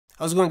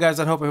How's it going, guys?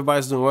 I hope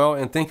everybody's doing well,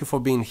 and thank you for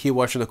being here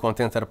watching the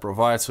content that I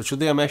provide. So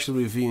today I'm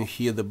actually reviewing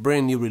here the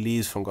brand new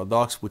release from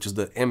Godox, which is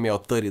the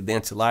ML30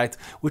 Dainty light,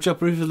 which I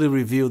previously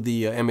reviewed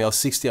the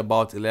ML60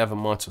 about 11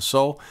 months or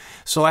so.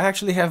 So I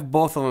actually have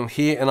both of them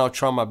here, and I'll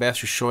try my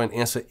best to show and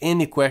answer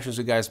any questions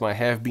you guys might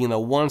have, being a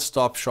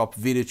one-stop shop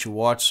video to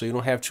watch, so you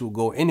don't have to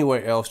go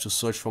anywhere else to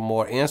search for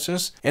more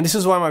answers. And this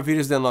is why my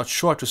videos, they're not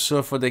short, to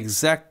serve for the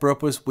exact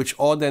purpose, which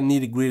all that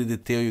nitty-gritty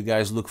detail you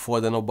guys look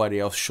for that nobody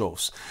else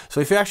shows. So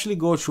if you actually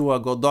go to a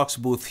Godox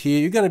booth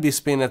here, you're going to be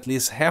spending at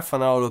least half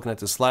an hour looking at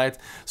this light,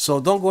 so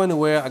don't go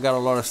anywhere. I got a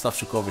lot of stuff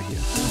to cover here.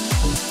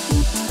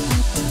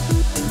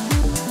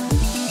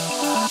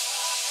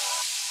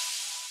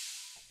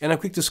 And a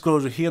quick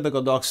disclosure here, the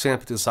Godox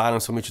sent this item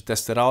for me to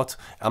test it out.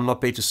 I'm not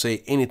paid to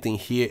say anything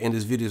here, and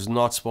this video is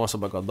not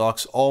sponsored by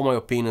Godox. All my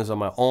opinions are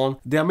my own.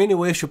 There are many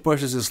ways to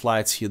purchase these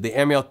lights here. The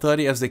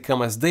ML30, as they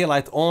come as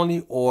daylight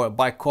only, or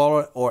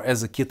bicolor, or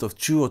as a kit of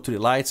 2 or 3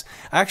 lights.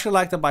 I actually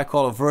like the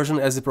bicolor version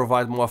as they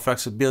provide more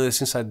flexibility,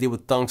 since I deal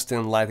with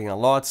tungsten lighting a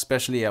lot,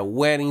 especially at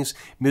weddings,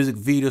 music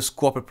videos,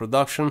 corporate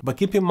production. But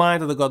keep in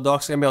mind that the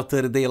Godox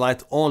ML30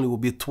 daylight only will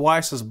be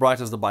twice as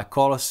bright as the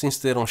bicolor, since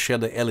they don't share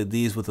the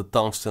LEDs with the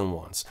tungsten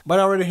ones.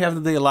 But I already have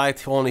the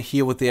daylight only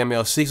here with the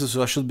ML60,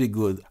 so I should be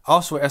good.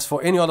 Also, as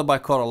for any other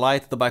bicolor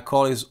light, the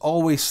bicolor is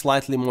always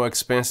slightly more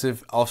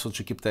expensive, also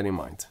to keep that in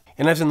mind.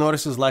 And as you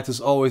notice, this light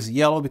is always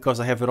yellow because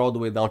I have it all the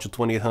way down to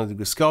 2800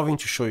 degrees Kelvin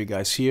to show you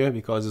guys here,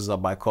 because it's a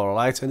bicolor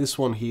light, and this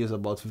one here is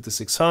about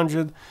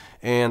 5600,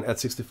 and at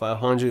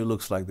 6500 it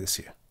looks like this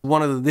here.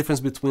 One of the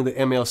difference between the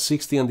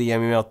ML60 and the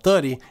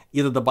ML30,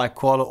 either the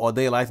bicolor or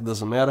daylight, it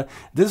doesn't matter.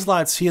 These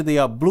lights here, they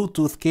are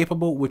Bluetooth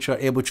capable, which are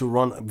able to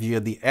run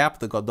via the app,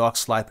 the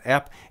Godox Light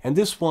app. And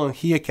this one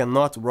here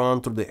cannot run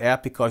through the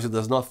app because it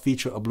does not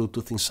feature a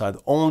Bluetooth inside,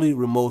 only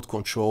remote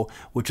control,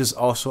 which is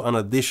also an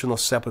additional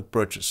separate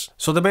purchase.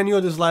 So the menu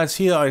of these lights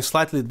here are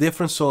slightly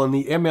different. So on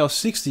the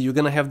ML60, you're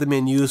gonna have the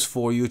menus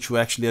for you to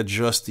actually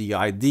adjust the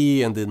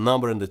ID and the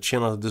number and the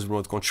channel of this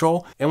remote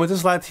control. And with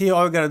this light here,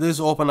 all you gotta do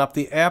is open up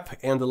the app,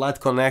 and the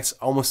light connects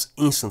almost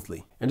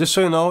instantly. And just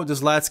so you know,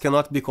 these lights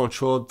cannot be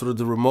controlled through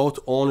the remote,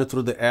 only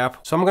through the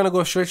app. So I'm gonna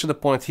go straight to the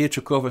point here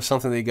to cover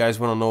something that you guys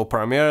wanna know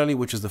primarily,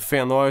 which is the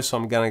fan noise. So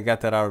I'm gonna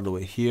get that out of the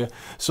way here.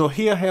 So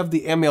here I have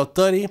the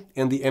ML30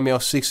 and the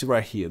ML60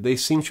 right here. They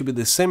seem to be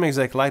the same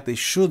exact light. They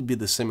should be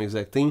the same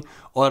exact thing,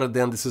 other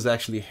than this is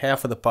actually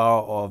half of the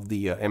power of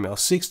the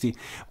ML60.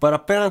 But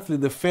apparently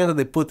the fan that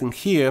they put in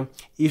here,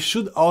 it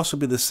should also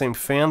be the same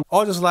fan.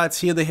 All these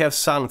lights here, they have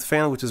silent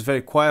fan, which is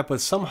very quiet,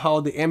 but somehow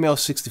the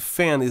ML60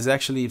 fan is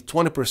actually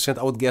 20%,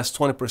 I would guess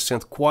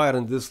 20% quieter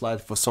than this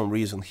light for some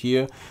reason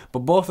here. But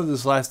both of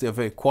these lights, they're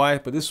very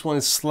quiet, but this one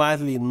is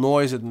slightly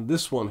noisier than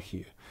this one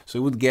here. So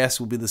you would guess it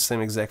would be the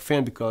same exact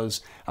fan,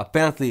 because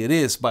apparently it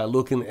is. By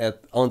looking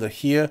at under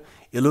here,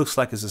 it looks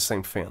like it's the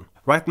same fan.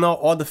 Right now,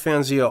 all the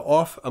fans here are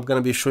off. I'm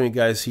going to be showing you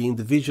guys here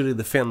individually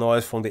the fan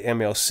noise from the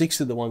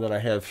ML60, the one that I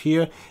have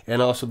here,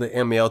 and also the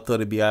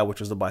ML30Bi,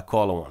 which is the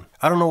bicolor one.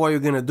 I don't know what you're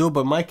going to do,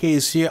 but in my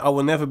case here, I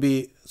will never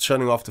be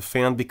shutting off the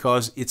fan,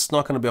 because it's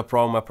not going to be a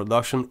problem in my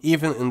production,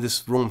 even in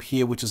this room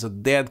here, which is a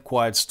dead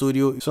quiet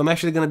studio. So I'm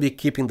actually going to be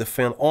keeping the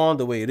fan on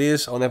the way it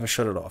is. I'll never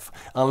shut it off,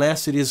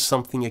 unless it is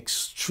something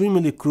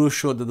extremely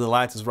crucial, that the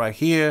light is right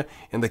here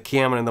and the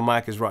camera and the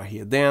mic is right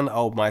here. Then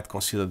I might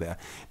consider that,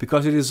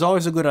 because it is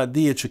always a good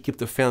idea to keep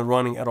the fan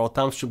running at all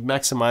times to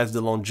maximize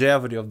the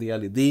longevity of the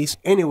LEDs.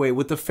 Anyway,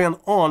 with the fan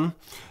on,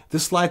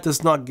 this light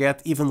does not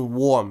get even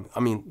warm. I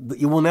mean,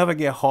 it will never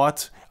get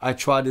hot. I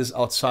tried this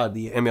outside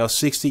the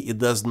ML60, it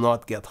does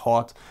not get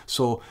hot.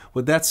 So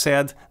with that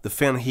said, the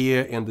fan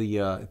here and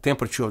the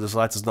temperature of this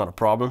light is not a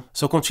problem.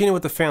 So continue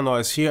with the fan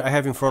noise here. I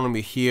have in front of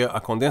me here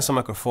a condenser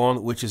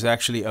microphone, which is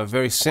actually a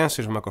very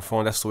sensitive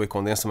microphone. That's the way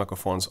condenser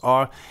microphones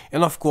are.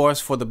 And of course,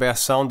 for the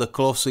best sound, the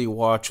closer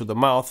you are to the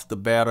mouth, the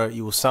better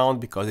you will sound,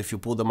 because if you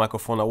pull the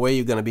microphone away,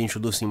 you're going to be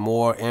introducing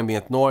more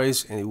ambient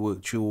noise, and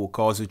which will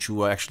cause you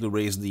to actually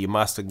raise the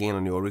master gain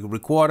on your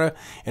recorder,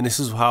 and this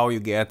is how you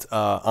get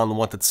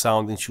unwanted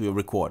sound into your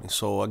recording.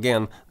 So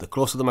again, the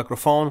closer the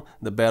microphone,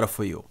 the better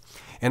for you.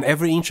 And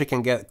every inch I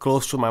can get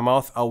close to my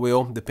mouth, I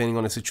will, depending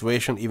on the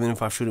situation. Even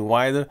if I'm shooting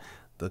wider,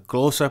 the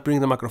closer I bring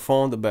the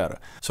microphone, the better.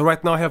 So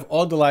right now I have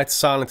all the lights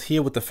silent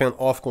here with the fan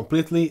off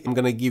completely. I'm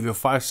gonna give you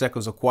 5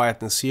 seconds of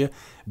quietness here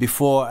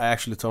before I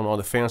actually turn on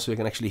the fan, so you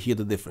can actually hear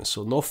the difference.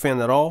 So no fan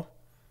at all.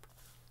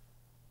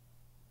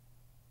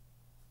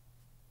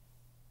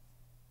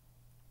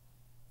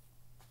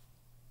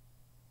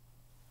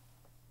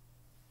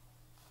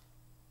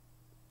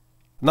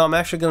 Now I'm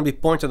actually going to be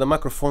pointing the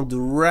microphone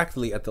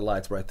directly at the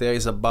light right there.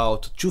 It's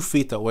about 2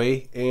 feet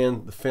away,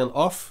 and the fan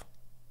off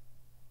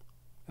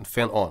and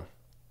fan on.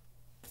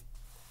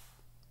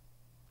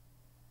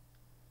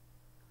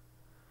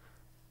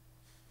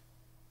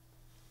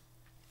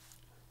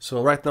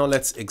 So right now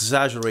let's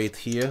exaggerate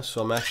here.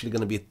 So I'm actually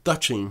going to be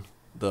touching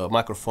the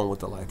microphone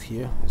with the light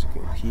here, as you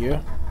can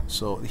hear.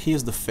 So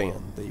here's the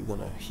fan that you're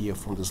going to hear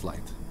from this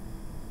light.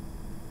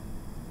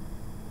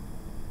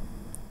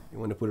 You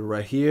want to put it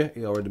right here,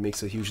 it already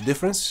makes a huge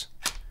difference.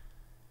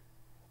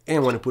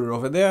 And when you put it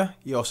over there,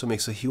 it also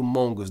makes a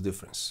humongous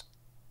difference.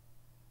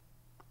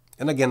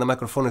 And again, the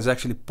microphone is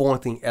actually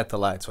pointing at the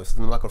light. So if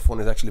the microphone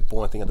is actually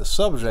pointing at the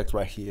subject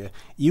right here,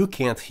 you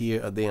can't hear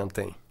a damn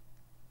thing.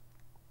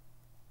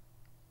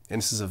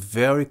 And this is a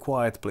very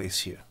quiet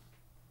place here.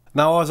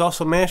 Now, I was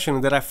also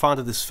mentioning that I found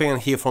that this fan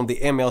here from the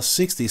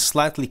ML60 is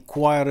slightly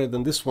quieter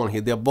than this one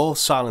here. They're both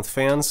silent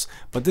fans,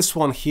 but this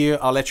one here,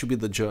 I'll let you be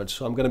the judge.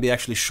 So I'm going to be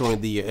actually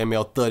showing the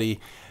ML30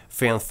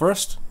 fan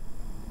first.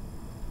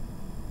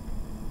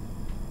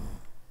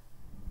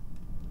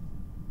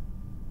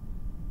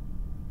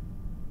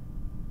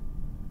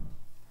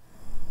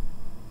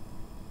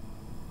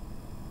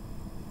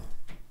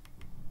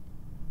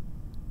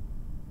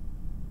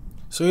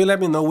 So you let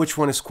me know which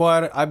one is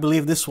quieter. I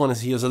believe this one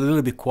is here is a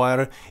little bit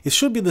quieter. It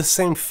should be the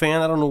same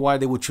fan. I don't know why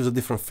they would choose a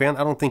different fan.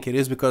 I don't think it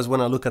is, because when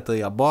I look at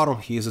the bottom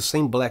here, it's the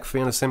same black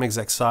fan, the same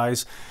exact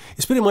size.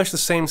 It's pretty much the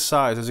same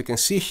size. As you can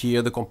see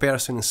here, the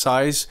comparison in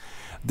size,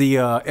 the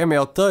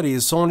ML30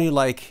 is only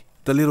like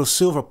the little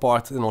silver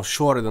part, you know,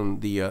 shorter than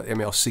the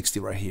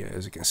ML60 right here,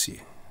 as you can see.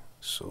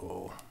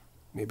 So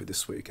maybe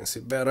this way you can see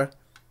better.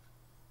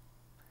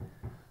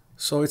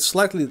 So it's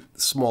slightly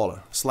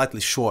smaller,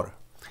 slightly shorter.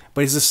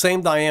 But it's the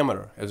same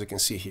diameter, as you can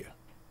see here.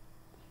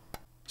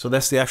 So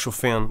that's the actual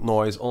fan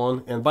noise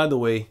on. And by the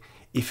way,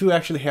 if you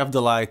actually have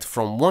the light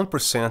from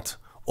 1%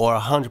 or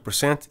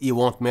 100%, it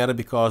won't matter,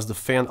 because the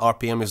fan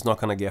RPM is not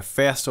going to get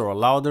faster or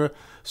louder.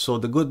 So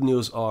the good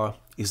news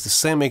is the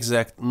same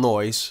exact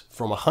noise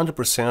from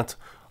 100%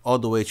 all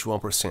the way to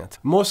 1%.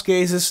 Most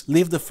cases,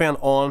 leave the fan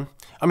on.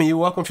 I mean, you're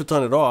welcome to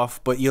turn it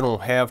off, but you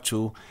don't have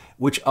to,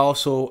 which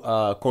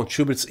also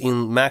contributes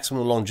in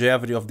maximum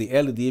longevity of the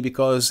LED,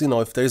 because, you know,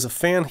 if there's a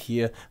fan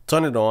here,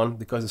 turn it on,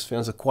 because these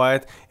fans are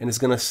quiet, and it's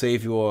gonna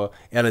save your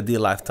LED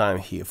lifetime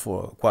here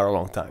for quite a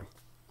long time.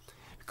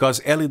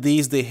 Because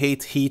LEDs, they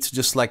hate heat,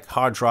 just like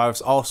hard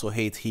drives also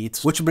hate heat.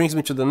 Which brings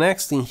me to the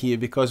next thing here,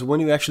 because when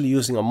you're actually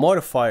using a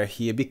modifier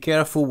here, be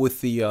careful with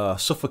the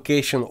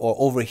suffocation or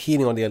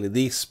overheating on the LED,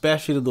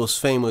 especially those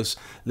famous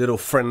little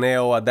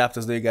Fresnel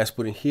adapters that you guys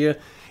put in here.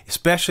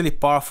 Especially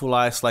powerful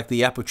lights like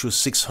the Aperture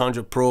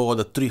 600 Pro or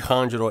the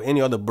 300 or any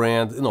other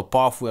brand, you know,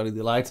 powerful LED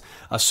lights.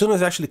 As soon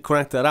as I actually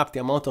crank that up, the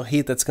amount of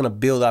heat that's gonna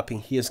build up in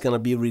here is gonna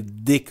be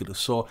ridiculous.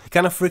 So it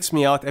kind of freaks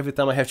me out every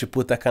time I have to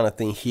put that kind of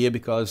thing here,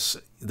 because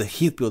the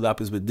heat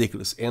buildup is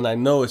ridiculous, and I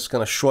know it's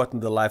gonna shorten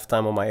the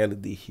lifetime of my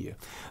LED here.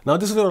 Now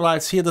these little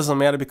lights here doesn't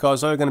matter,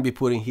 because all you're gonna be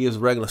putting here is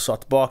regular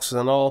soft boxes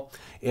and all,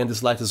 and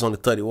this light is only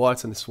 30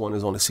 watts and this one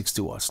is only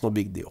 60 watts, no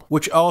big deal.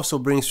 Which also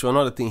brings to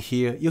another thing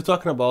here. You're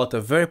talking about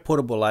a very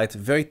portable light,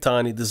 very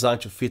tiny,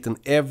 designed to fit in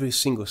every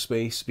single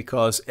space,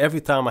 because every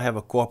time I have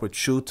a corporate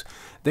shoot,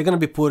 they're gonna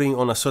be putting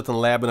on a certain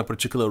lab in a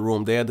particular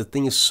room there. The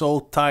thing is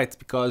so tight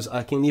because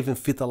I can't even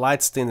fit a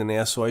light stand in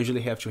there, so I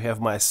usually have to have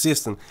my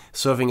assistant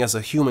serving as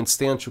a human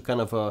stand to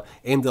kind of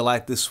aim the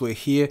light this way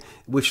here,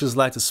 which this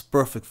light is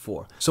perfect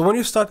for. So when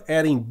you start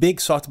adding big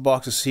soft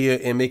boxes here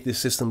and make the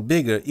system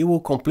bigger, it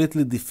will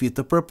completely defeat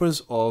the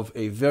purpose of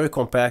a very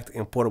compact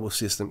and portable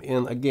system.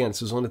 And again,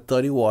 this is only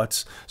 30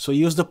 watts, so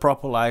use the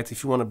proper light.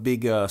 If you want a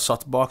big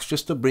soft box,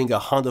 just to bring a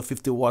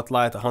 150 watt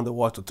light, 100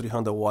 watt or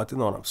 300 watt, you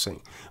know what I'm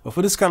saying. But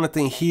for this kind of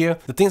thing here,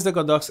 the things that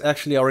Godox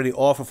actually already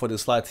offer for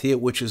this light here,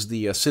 which is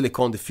the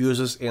silicone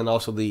diffusers and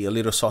also the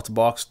little soft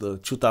box, the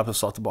two types of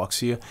soft box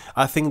here,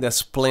 I think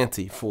that's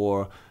plenty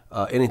for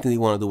anything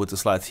you want to do with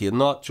this light here.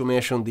 Not to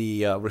mention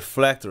the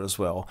reflector as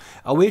well.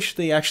 I wish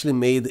they actually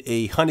made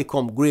a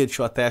honeycomb grid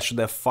to attach to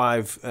that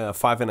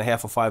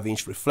 5.5 or 5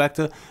 inch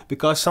reflector,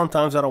 because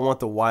sometimes I don't want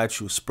the wire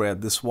to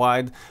spread this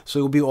wide. So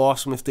it would be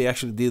awesome if they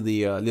actually did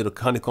the little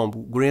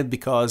honeycomb grid,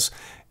 because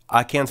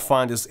I can't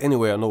find this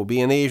anywhere, no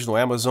B&H, no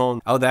Amazon.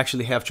 I would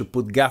actually have to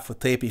put gaffer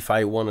tape if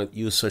I want to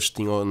use such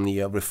thing on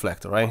the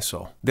reflector, right?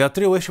 So there are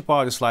 3 ways to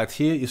power this light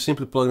here. You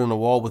simply plug it in the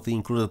wall with the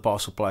included power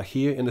supply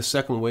here. And the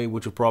second way,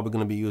 which you're probably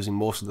going to be using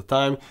most of the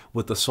time,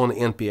 with the Sony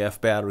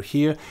NPF battery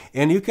here.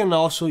 And you can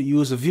also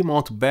use a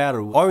V-mount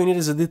battery. All you need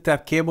is a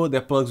D-tap cable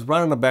that plugs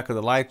right on the back of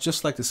the light,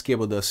 just like this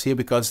cable does here,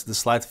 because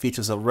this light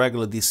features a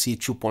regular DC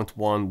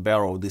 2.1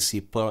 barrel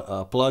DC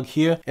plug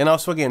here. And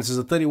also again, this is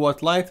a 30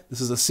 watt light.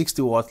 This is a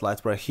 60 watt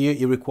light right here.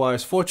 It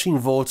requires 14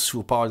 volts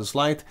to power this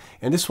light,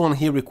 and this one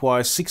here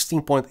requires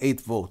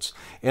 16.8 volts.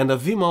 And a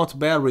V-mount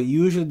battery,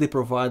 usually they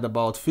provide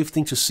about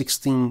 15 to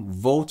 16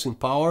 volts in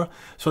power,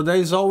 so there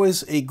is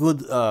always a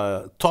good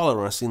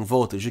tolerance in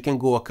voltage. You can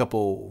go a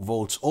couple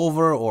volts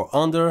over or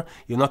under,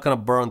 you're not going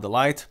to burn the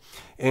light.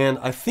 And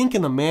I think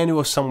in a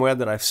manual somewhere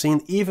that I've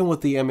seen, even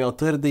with the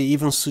ML30, they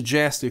even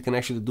suggest you can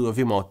actually do a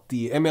V-mount.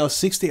 The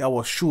ML60 I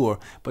was sure,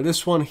 but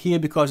this one here,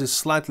 because it's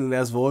slightly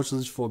less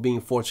voltage for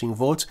being 14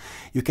 volts,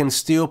 you can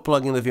still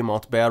plug in the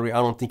V-mount battery. I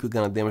don't think you're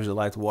going to damage the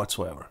light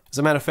whatsoever. As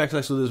a matter of fact,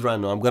 let's do this right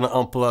now. I'm going to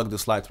unplug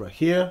this light right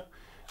here,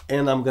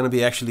 and I'm going to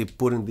be actually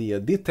putting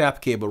the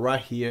D-tap cable right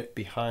here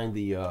behind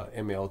the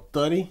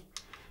ML30.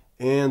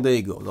 And there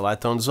you go, the light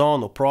turns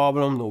on, no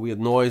problem, no weird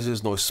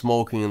noises, no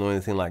smoking, no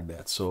anything like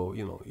that. So,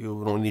 you know,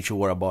 you don't need to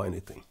worry about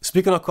anything.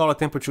 Speaking of color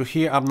temperature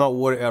here, I'm not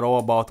worried at all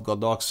about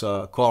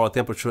Godox color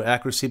temperature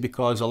accuracy,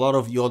 because a lot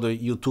of the other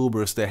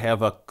YouTubers that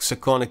have a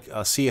Sekonic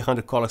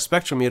C800 color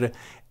spectrometer,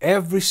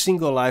 every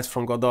single light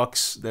from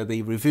Godox that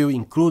they review,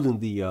 including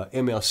the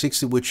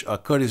ML60, which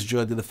Curtis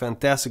Judd did a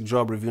fantastic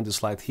job reviewing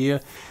this light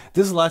here.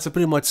 These lights are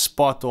pretty much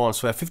spot on.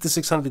 So at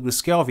 5600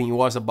 degrees Kelvin, it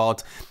was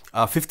about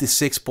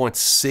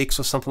 56.6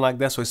 or something like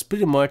that. So it's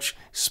pretty much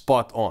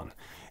spot on.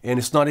 And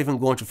it's not even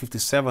going to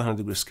 5700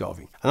 degrees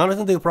Kelvin. Another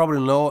thing that you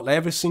probably know,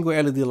 every single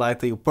LED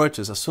light that you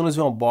purchase, as soon as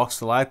you unbox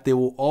the light, they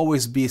will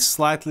always be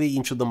slightly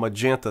into the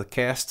magenta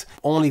cast.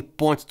 Only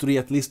 0.3,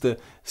 at least the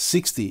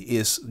 60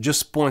 is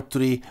just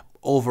 0.3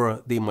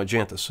 over the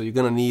magenta. So you're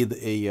gonna need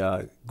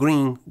a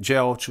green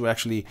gel to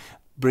actually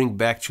bring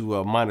back to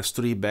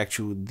 -3, back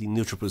to the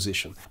neutral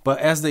position. But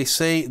as they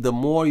say, the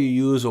more you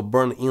use or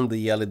burn in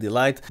the LED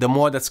light, the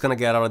more that's gonna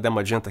get out of the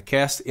magenta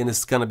cast, and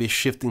it's gonna be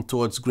shifting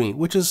towards green,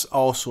 which is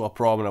also a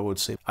problem, I would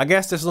say. I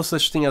guess there's no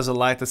such thing as a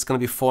light that's gonna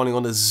be falling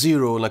on the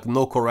zero, like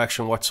no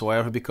correction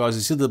whatsoever, because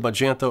it's either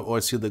magenta or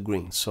it's either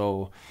green.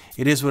 So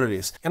it is what it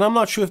is. And I'm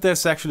not sure if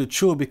that's actually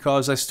true,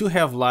 because I still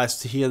have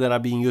lights here that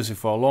I've been using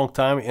for a long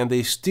time, and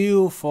they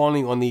still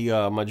falling on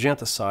the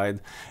magenta side.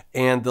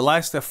 And the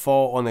lights that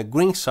fall on the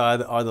green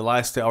side are the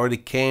lights that already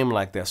came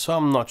like that. So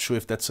I'm not sure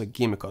if that's a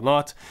gimmick or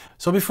not.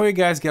 So before you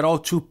guys get all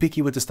too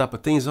picky with this type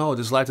of things, oh,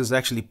 this light is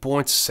actually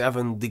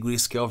 0.7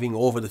 degrees Kelvin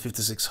over the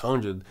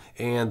 5600,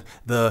 and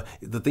the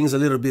thing's a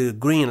little bit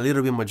green, a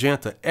little bit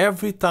magenta.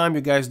 Every time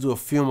you guys do a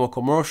film or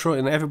commercial,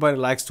 and everybody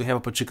likes to have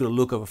a particular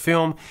look of a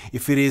film.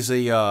 If it is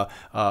a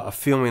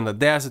film in the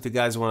desert, you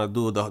guys want to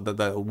do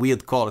the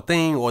weird color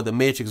thing, or the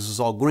matrix is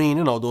all green,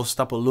 you know, those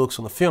type of looks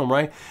on the film,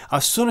 right?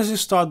 As soon as you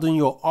start doing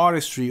your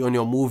artistry on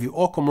your movie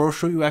or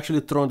commercial, you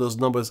actually throw those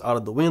numbers out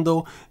of the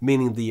window,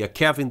 meaning the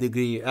Kelvin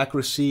degree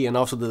accuracy, and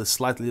also the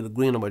slightly little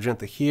green or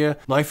magenta here.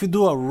 Now, if you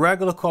do a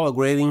regular color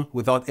grading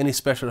without any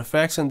special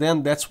effects, and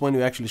then that's when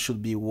you actually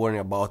should be worrying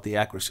about the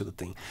accuracy of the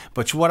thing.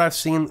 But what I've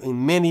seen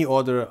in many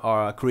other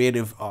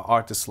creative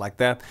artists like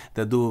that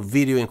do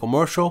video and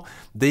commercial,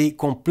 they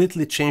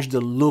completely change the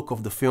look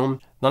of the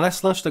film. Now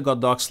let's launch the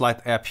Godox Light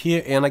app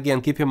here, and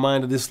again, keep in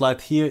mind that this light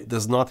here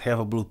does not have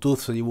a Bluetooth,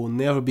 so you will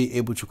never be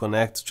able to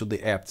connect to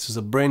the app. This is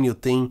a brand new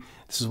thing.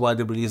 This is why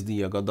they released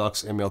the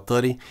Godox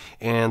ML30,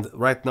 and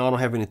right now I don't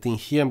have anything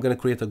here. I'm going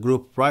to create a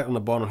group right on the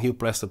bottom here,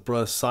 press the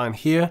plus sign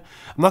here.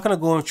 I'm not going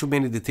to go into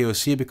many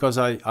details here because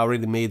I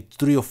already made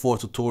 3 or 4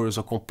 tutorials,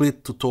 a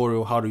complete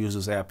tutorial how to use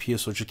this app here.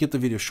 So to keep the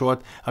video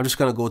short, I'm just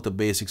going to go with the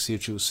basics here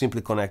to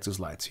simply connect these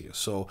lights here.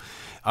 So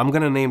I'm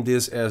going to name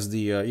this as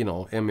the, you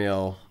know,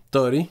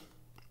 ML30.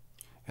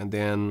 And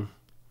then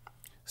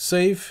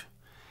save,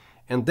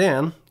 and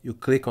then you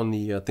click on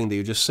the thing that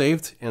you just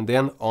saved, and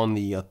then on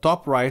the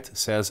top right it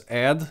says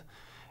add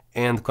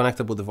and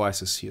connectable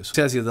devices here. So it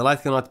says here the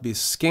light cannot be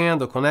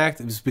scanned or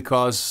connected. It's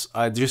because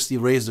I just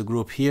erased the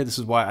group here. This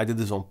is why I did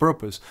this on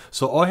purpose.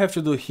 So all I have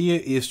to do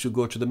here is to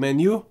go to the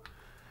menu,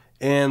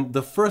 and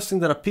the first thing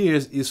that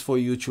appears is for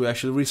you to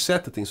actually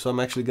reset the thing. So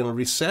I'm actually going to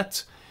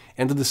reset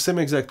and do the same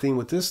exact thing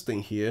with this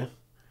thing here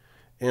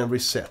and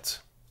reset.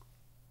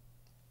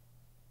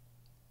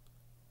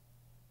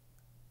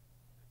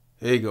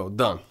 There you go,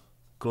 done.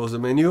 Close the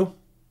menu.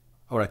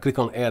 All right, click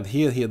on add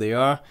here, here they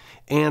are.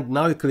 And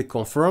now you click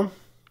confirm.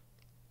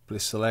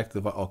 Please select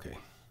the, okay.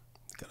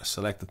 Gotta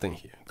select the thing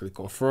here. Click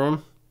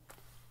confirm.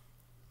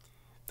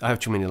 I have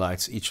too many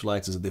lights. Each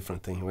light is a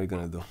different thing. What are you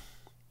gonna do?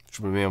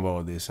 Should remember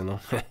all this, you know?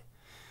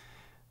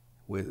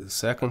 Wait a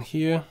second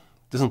here.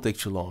 Doesn't take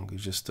too long,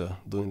 it's just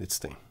doing its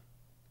thing.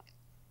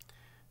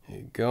 Here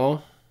you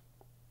go.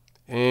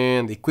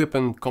 And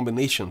equipment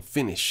combination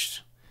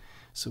finished.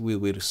 It's a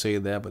weird way to say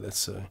that, but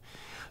that's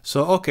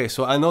so okay.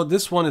 So I know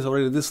this one is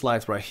already this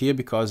light right here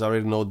because I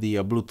already know the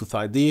Bluetooth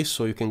ID.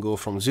 So you can go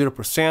from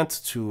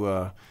 0% to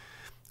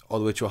all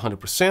the way to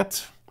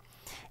 100%,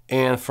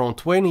 and from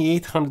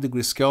 2800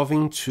 degrees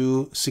Kelvin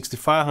to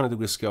 6500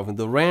 degrees Kelvin.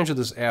 The range of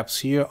these apps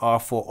here are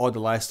for all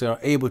the lights that are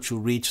able to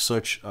reach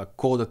such a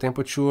colder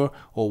temperature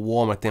or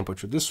warmer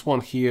temperature. This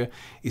one here,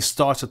 it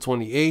starts at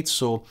 28.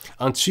 So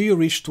until you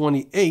reach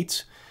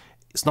 28,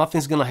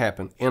 nothing's gonna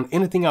happen, and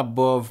anything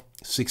above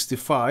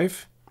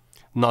 65,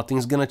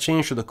 nothing's gonna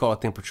change to the color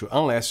temperature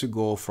unless you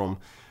go from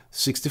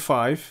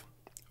 65,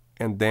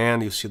 and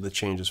then you see the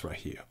changes right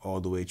here all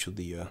the way to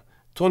the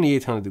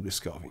 2800 degrees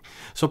Kelvin.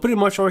 So pretty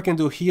much all I can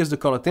do here is the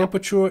color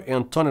temperature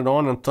and turn it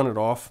on and turn it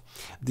off.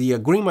 The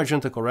green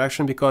magenta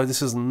correction, because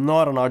this is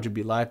not an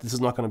RGB light, this is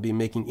not going to be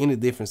making any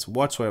difference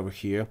whatsoever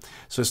here.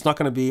 So it's not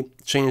going to be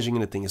changing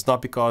anything. It's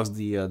not because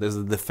there's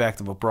a defect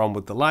of a problem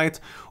with the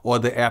light or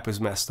the app is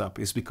messed up.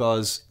 It's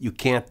because you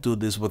can't do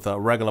this with a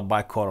regular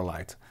bicolor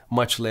light,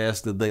 much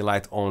less the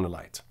daylight only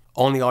light.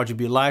 only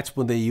RGB lights,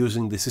 but they're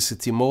using the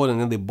CCT mode, and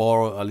then they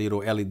borrow a little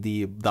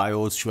LED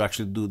diodes to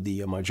actually do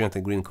the magenta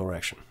and green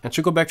correction. And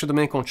to go back to the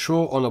main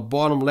control, on the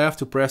bottom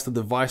left, you press the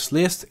device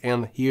list,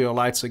 and here are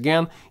lights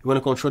again. You want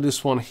to control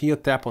this one here,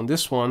 tap on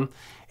this one,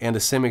 and the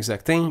same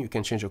exact thing. You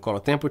can change your color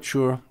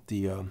temperature,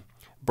 the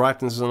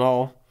brightness and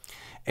all.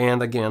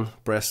 And again,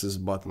 press this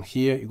button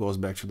here, it goes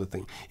back to the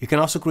thing. You can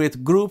also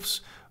create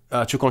groups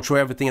to control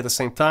everything at the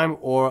same time,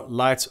 or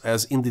lights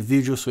as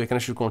individuals, so you can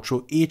actually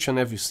control each and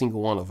every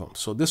single one of them.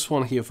 So this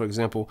one here, for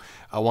example,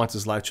 I want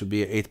this light to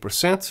be at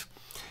 8%,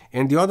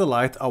 and the other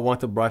light, I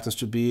want the brightness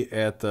to be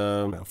at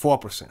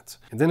 4%.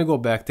 And then you go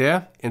back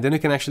there, and then you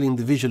can actually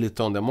individually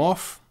turn them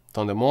off,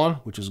 turn them on,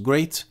 which is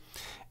great.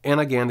 And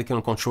again, they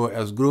can control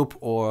as group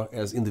or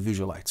as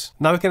individual lights.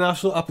 Now we can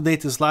also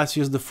update these lights,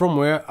 use the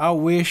firmware. I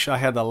wish I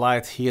had a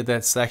light here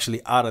that's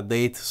actually out of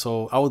date,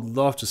 so I would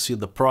love to see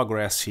the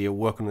progress here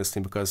working on this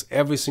thing, because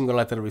every single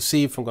light that I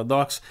received from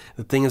Godox,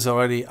 the thing is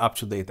already up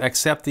to date,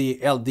 except the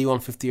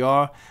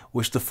LD150R,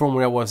 which the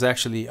firmware was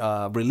actually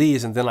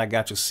released, and then I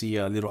got to see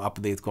a little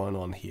update going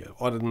on here.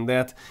 Other than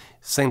that,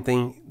 same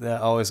thing that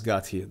I always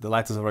got here. The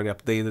light is already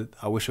updated.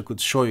 I wish I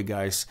could show you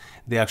guys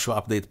the actual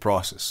update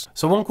process.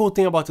 So one cool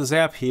thing about this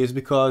app here is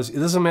because it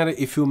doesn't matter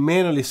if you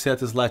manually set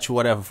this light to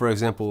whatever, for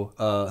example,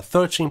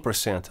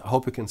 13%. I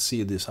hope you can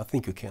see this. I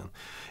think you can.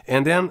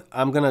 And then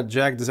I'm gonna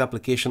drag this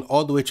application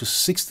all the way to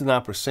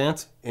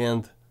 69%,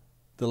 and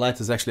the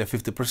light is actually at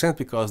 50%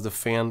 because the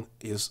fan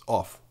is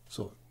off.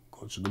 So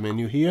go to the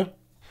menu here.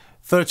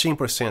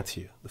 13%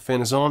 here. The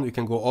fan is on. You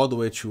can go all the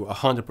way to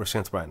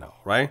 100% right now,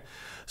 right?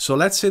 So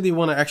let's say that you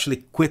want to actually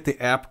quit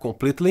the app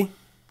completely.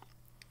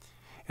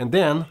 And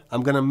then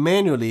I'm going to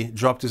manually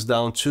drop this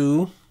down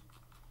to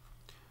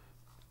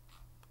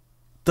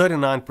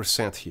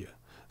 39% here.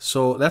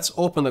 So let's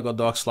open the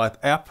Godox Light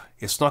app.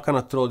 It's not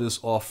going to throw this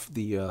off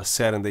the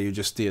setting that you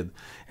just did.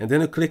 And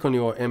then you click on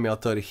your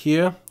ML30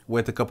 here.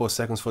 Wait a couple of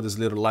seconds for this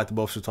little light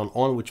bulb to turn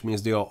on, which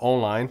means they are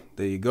online.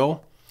 There you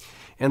go.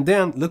 And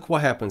then look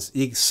what happens.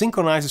 It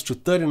synchronizes to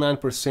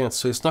 39%,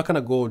 so it's not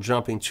gonna go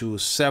jumping to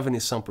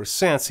 70-some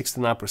percent,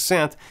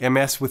 69%, and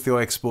mess with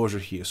your exposure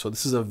here. So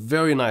this is a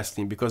very nice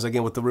thing, because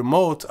again, with the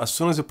remote, as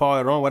soon as you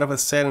power it on, whatever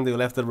setting that you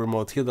left the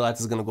remote here, the light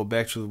is gonna go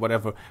back to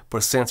whatever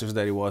percentage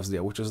that it was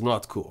there, which is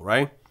not cool,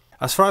 right?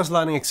 As far as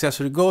lighting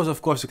accessory goes,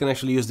 of course, you can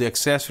actually use the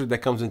accessory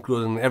that comes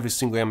included in every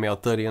single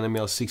ML30 and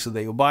ML60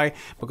 that you buy.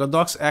 But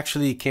Godox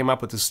actually came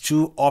up with these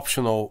two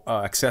optional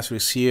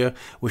accessories here,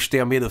 which they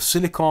are made of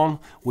silicone,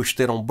 which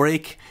they don't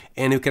break,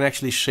 and you can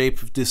actually shape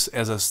this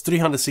as a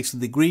 360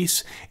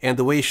 degrees, and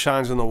the way it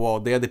shines on the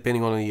wall there,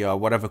 depending on the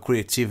whatever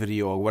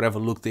creativity or whatever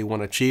look they want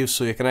to achieve.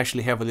 So you can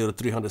actually have a little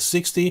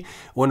 360.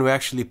 When we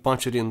actually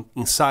punch it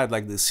inside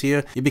like this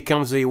here, it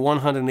becomes a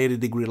 180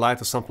 degree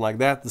light or something like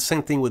that. The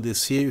same thing with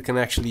this here, you can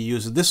actually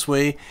use it this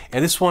way,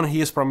 and this one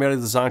here is primarily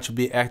designed to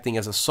be acting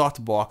as a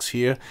softbox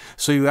here,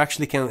 so you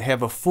actually can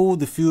have a full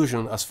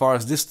diffusion as far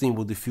as this thing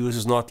will diffuse.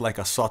 It's not like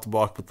a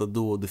softbox with a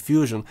dual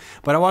diffusion,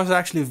 but I was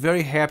actually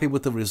very happy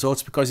with the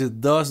results because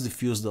it does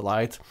diffuse the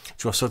light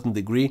to a certain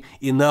degree,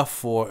 enough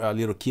for a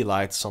little key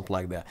light, something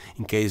like that,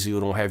 in case you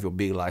don't have your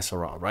big lights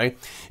around, right?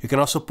 You can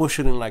also push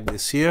it in like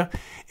this here,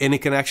 and it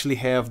can actually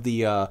have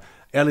the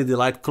LED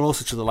light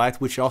closer to the light,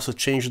 which also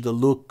changed the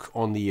look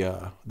on the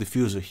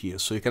diffuser here.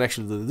 So you can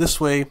actually do it this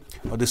way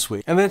or this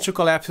way. And then to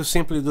collapse, you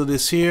simply do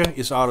this here.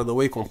 It's out of the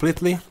way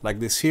completely,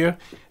 like this here.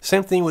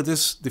 Same thing with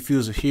this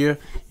diffuser here.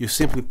 You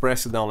simply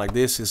press it down like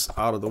this, it's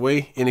out of the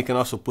way. And you can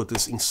also put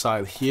this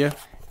inside here,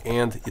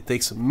 and it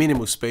takes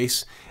minimal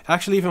space. I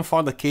actually even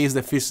found a case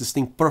that fits this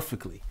thing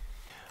perfectly.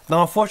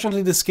 Now,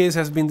 unfortunately, this case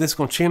has been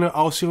discontinued.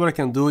 I'll see what I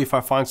can do. If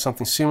I find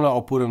something similar,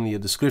 I'll put it in the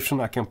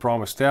description. I can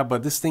promise that.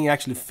 But this thing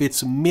actually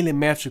fits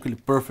millimetrically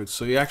perfect.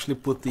 So you actually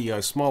put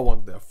the small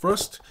one there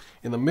first,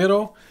 in the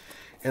middle,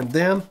 and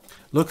then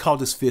look how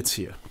this fits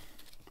here.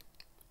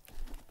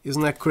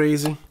 Isn't that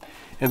crazy?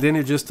 And then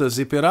you just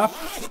zip it up,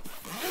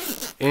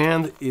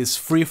 and it's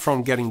free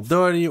from getting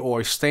dirty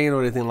or stained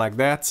or anything like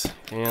that.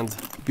 And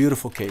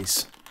beautiful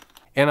case.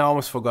 And I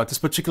almost forgot, this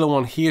particular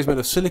one here is made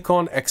of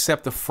silicone,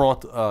 except the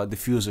front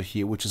diffuser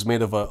here, which is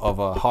made of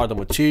a harder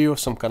material,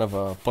 some kind of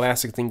a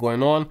plastic thing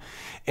going on.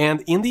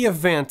 And in the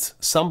event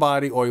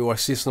somebody or your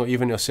assistant or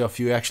even yourself,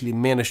 you actually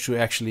manage to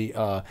actually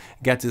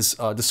get this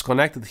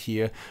disconnected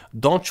here,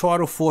 don't try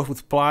to force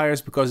with pliers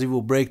because it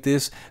will break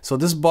this. So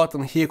this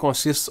button here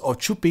consists of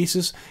two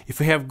pieces. If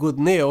you have good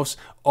nails,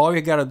 all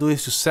you gotta do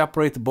is to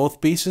separate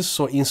both pieces.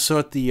 So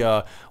insert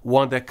the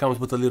one that comes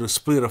with a little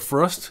splitter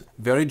first,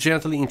 very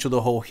gently into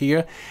the hole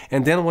here.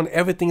 And then when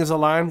everything is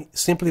aligned,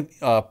 simply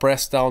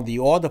press down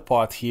the other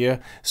part here.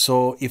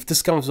 So if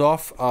this comes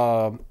off,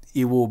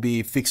 it will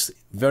be fixed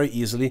very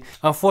easily.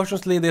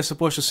 Unfortunately, they're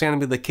supposed to send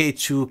me the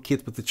K2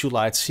 kit with the two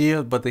lights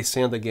here, but they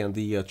send again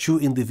the two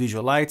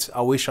individual lights.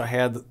 I wish I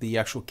had the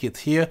actual kit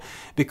here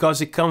because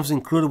it comes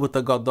included with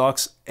the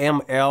Godox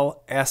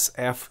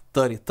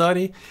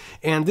ML30Bi,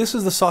 and this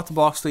is the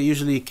softbox that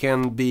usually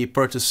can be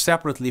purchased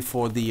separately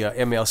for the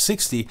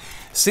ML60.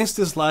 Since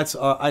these lights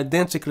are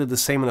identically the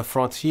same in the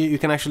front here, you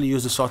can actually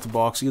use the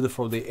softbox either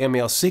for the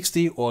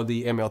ML60 or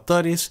the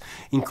ML30s.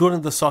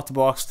 Including the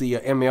softbox, the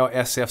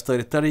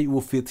ML30Bi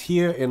will fit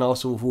here and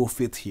also will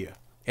fit here.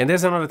 And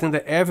there's another thing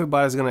that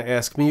everybody's gonna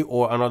ask me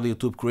or another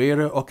YouTube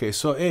creator. Okay,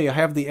 so hey, I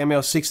have the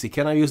ML60.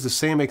 Can I use the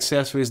same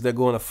accessories that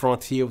go on the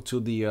front here to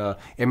the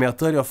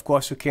ML30? Of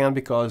course you can,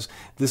 because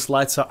these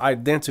lights are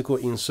identical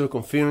in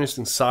circumference,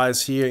 in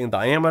size here, in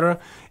diameter.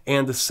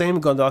 And the same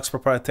Godox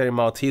proprietary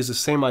mount here is the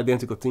same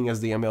identical thing as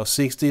the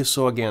ML60.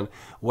 So again,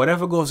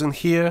 whatever goes in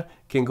here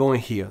can go in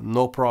here,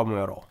 no problem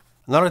at all.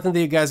 Another thing that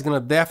you guys are gonna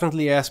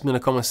definitely ask me in the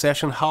comment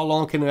section, how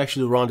long can you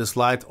actually run this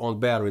light on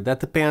battery? That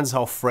depends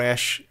how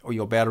fresh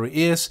your battery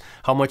is,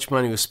 how much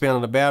money you spend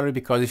on the battery,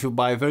 because if you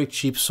buy very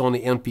cheap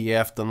Sony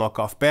NPF, the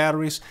knockoff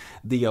batteries,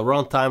 the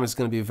runtime is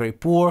gonna be very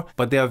poor,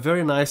 but they are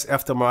very nice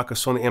aftermarket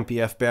Sony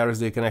NPF batteries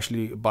that you can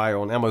actually buy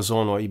on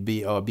Amazon or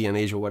eBay or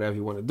B&H or whatever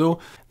you wanna do.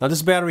 Now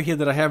this battery here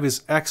that I have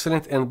is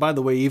excellent, and by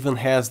the way, it even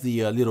has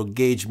the little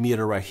gauge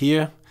meter right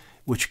here,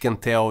 which can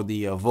tell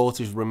the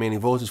voltage, remaining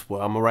voltage.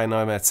 Well, right now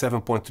I'm at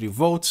 7.3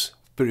 volts,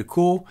 pretty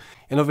cool.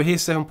 And over here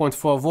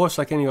 7.4 volts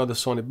like any other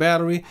Sony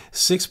battery,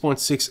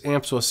 6.6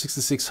 amps or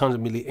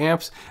 6600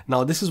 milliamps.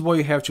 Now this is what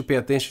you have to pay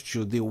attention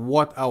to, the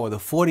watt hour, the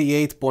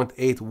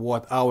 48.8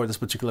 watt hour this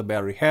particular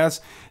battery has.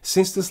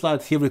 Since this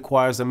light here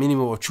requires a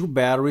minimum of 2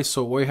 batteries,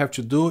 so what you have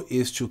to do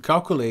is to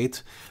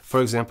calculate,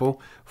 for example,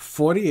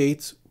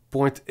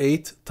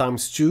 48.8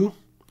 times 2,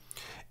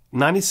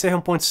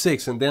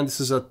 97.6, and then this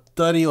is a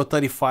 30 or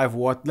 35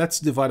 watt. Let's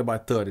divide it by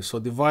 30. So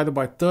divided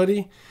by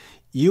 30,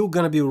 you're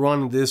gonna be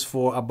running this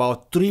for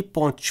about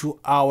 3.2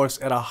 hours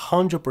at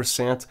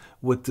 100%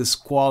 with this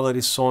quality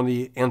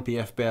Sony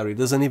NPF battery. It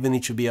doesn't even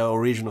need to be an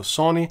original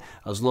Sony,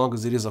 as long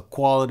as it is a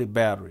quality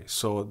battery.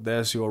 So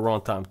there's your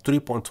runtime,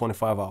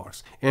 3.25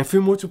 hours. And if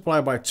you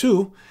multiply by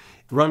 2,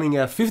 running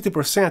at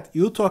 50%,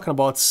 you're talking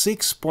about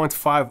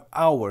 6.5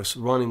 hours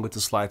running with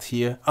this light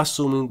here,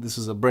 assuming this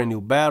is a brand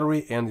new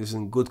battery and is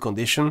in good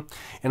condition.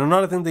 And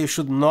another thing that you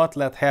should not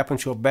let happen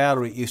to your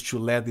battery is to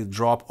let it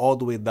drop all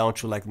the way down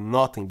to like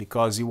nothing,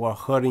 because you are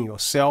hurting your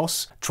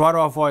cells. Try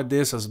to avoid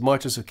this as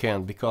much as you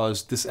can,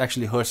 because this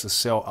actually hurts the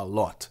cell a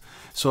lot.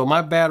 So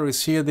my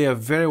batteries here, they are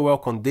very well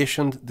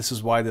conditioned. This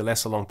is why they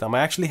last a long time.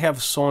 I actually have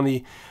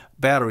Sony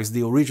batteries,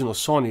 the original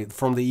Sony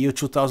from the year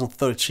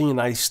 2013.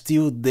 I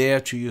still dare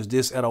to use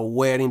this at a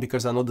wedding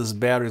because I know this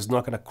battery is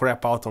not gonna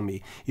crap out on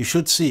me. You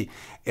should see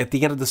at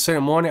the end of the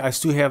ceremony I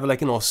still have like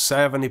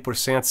 70%,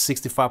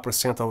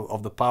 65%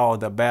 of the power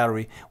of the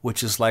battery,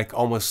 which is like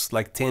almost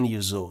like 10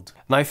 years old.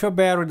 Now if your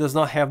battery does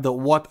not have the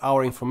watt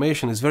hour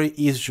information, it's very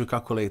easy to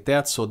calculate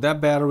that. So that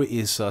battery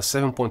is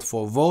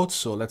 7.4 volts,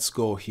 so let's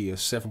go here,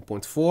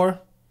 7.4,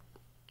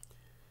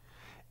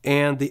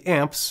 and the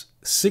amps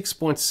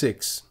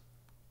 6.6.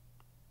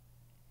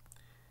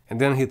 and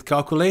then hit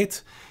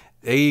calculate.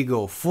 There you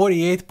go,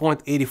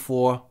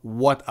 48.84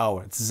 watt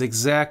hour. This is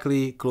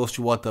exactly close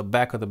to what the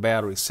back of the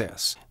battery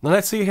says. Now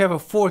let's say you have a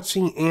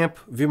 14 amp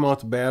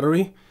V-mount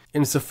battery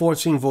and it's a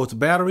 14 volt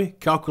battery.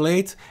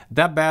 Calculate,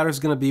 that battery is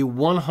going to be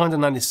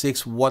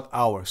 196 watt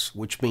hours,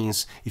 which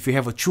means if you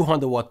have a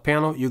 200 watt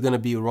panel, you're going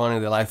to be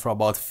running the light for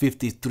about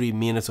 53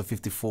 minutes or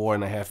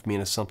 54.5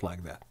 minutes, something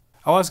like that.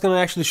 I was gonna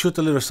actually shoot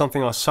a little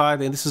something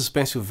outside, and this is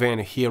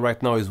Pennsylvania. Here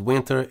right now is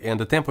winter and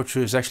the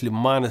temperature is actually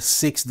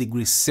 -6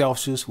 degrees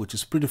Celsius, which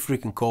is pretty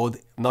freaking cold.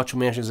 Not to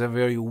mention it's a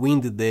very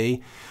windy day.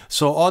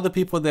 So all the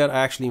people that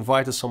actually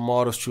invited some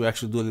models to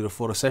actually do a little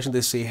photo session, they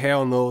say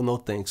hell no, no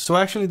thanks. So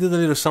I actually did a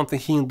little something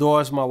here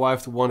indoors. My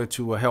wife wanted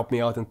to help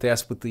me out and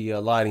test with the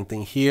lighting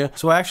thing here.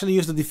 So I actually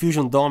used the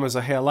diffusion dome as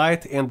a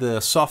headlight and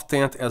the soft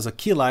tent as a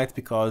key light,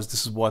 because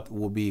this is what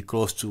will be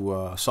close to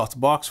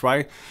softbox,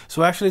 right?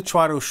 So I actually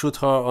tried to shoot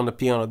her on the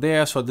piano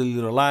there, so I did a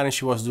little lighting.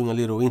 She was doing a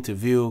little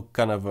interview,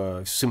 kind of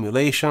a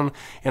simulation,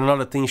 and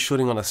another thing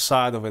shooting on the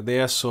side over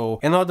there. So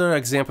another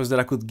examples that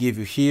I could give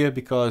you here,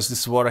 because this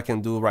is what I can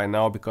do right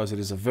now because it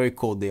is a very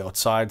cold day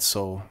outside,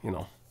 so you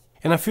know.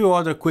 And a few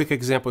other quick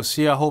examples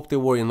here. I hope they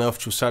were enough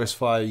to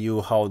satisfy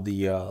you how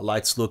the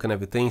lights look and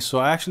everything. So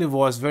I actually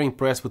was very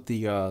impressed with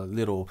the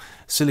little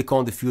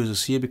silicone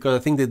diffusers here, because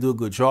I think they do a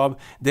good job.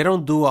 They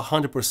don't do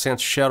 100%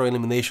 shadow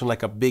elimination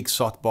like a big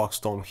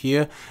softbox dome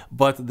here,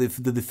 but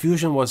the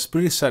diffusion was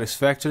pretty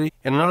satisfactory.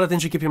 And another thing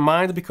to keep in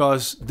mind,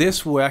 because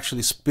this will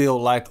actually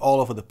spill light all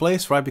over the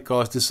place, right?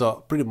 Because this is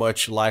pretty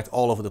much light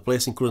all over the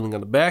place, including on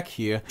the back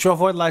here. To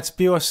avoid light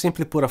spill, I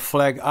simply put a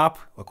flag up,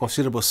 a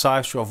considerable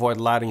size, to avoid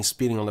lighting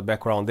spilling on the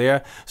background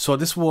there. So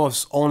this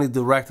was only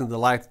directing the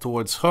light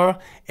towards her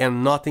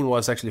and nothing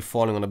was actually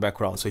falling on the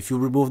background. So if you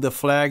remove the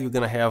flag, you're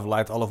gonna have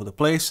light all over the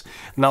place.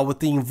 Now with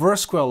the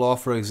inverse square law,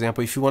 for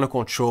example, if you want to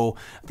control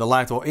the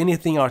light or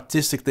anything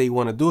artistic that you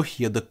want to do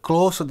here, the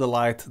closer the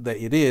light that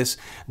it is,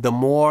 the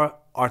more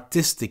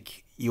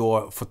artistic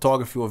your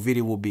photography or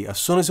video will be. As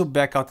soon as you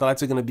back out the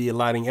lights, you're going to be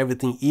lighting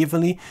everything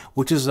evenly,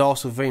 which is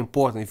also very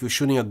important. If you're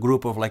shooting a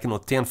group of like,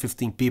 10,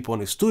 15 people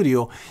in the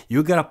studio,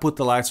 you got to put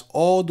the lights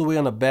all the way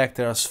on the back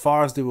there as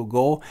far as they will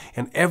go,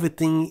 and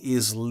everything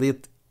is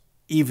lit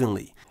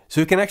evenly. So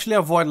you can actually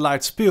avoid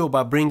light spill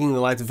by bringing the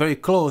light very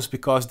close,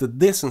 because the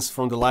distance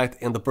from the light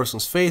and the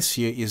person's face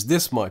here is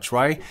this much,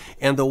 right?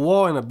 And the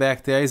wall in the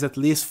back there is at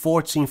least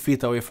 14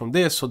 feet away from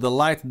this, so the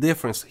light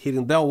difference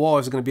hitting that wall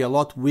is going to be a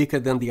lot weaker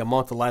than the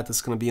amount of light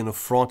that's going to be in the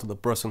front of the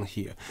person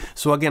here.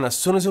 So again, as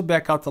soon as you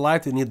back out the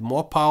light, you need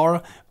more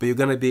power, but you're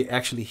going to be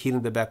actually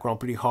hitting the background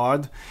pretty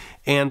hard.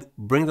 And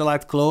bring the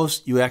light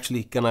close, you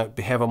actually gonna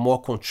have a more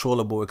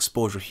controllable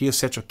exposure here.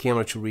 Set your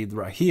camera to read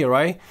right here,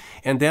 right?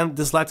 And then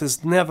this light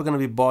is never gonna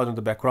be bothering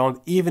the background,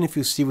 even if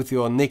you see with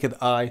your naked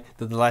eye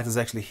that the light is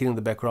actually hitting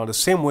the background. The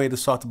same way the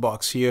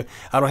softbox here,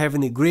 I don't have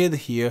any grid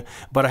here,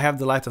 but I have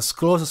the light as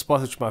close as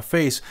possible to my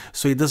face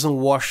so it doesn't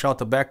wash out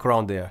the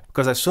background there.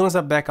 Because as soon as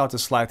I back out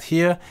this light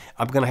here,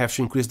 I'm gonna have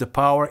to increase the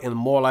power, and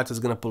more light is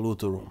gonna pollute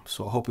the room.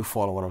 So I hope you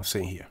follow what I'm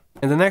saying here.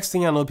 And the next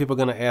thing I know people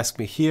are going to ask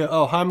me here,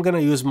 oh, how I'm going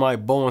to use my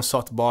bow and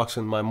softbox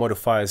and my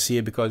modifiers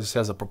here, because it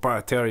has a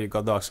proprietary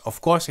Godox.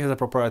 Of course it has a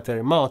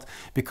proprietary mount,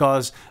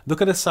 because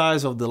look at the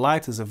size of the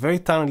light. It's a very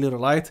tiny little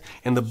light,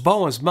 and the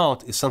Bowen's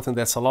mount is something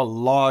that's a lot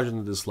larger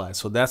than this light.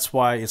 So that's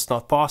why it's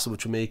not possible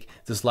to make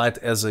this light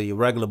as a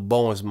regular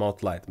Bowen's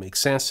mount light.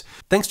 Makes sense?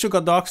 Thanks to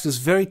Godox, this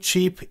very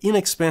cheap,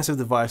 inexpensive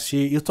device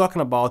here, you're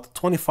talking about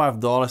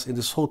 $25, and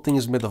this whole thing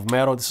is made of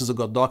metal. This is a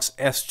Godox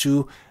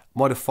S2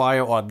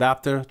 modifier or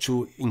adapter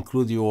to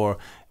include your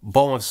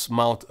Bowen's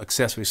mount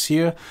accessories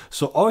here.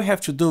 So all you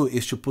have to do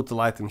is to put the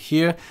light in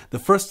here. The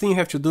first thing you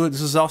have to do,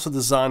 this is also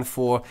designed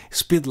for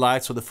speed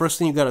light, so the first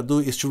thing you gotta do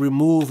is to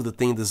remove the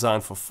thing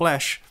designed for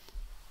flash.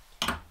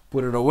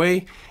 Put it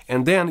away,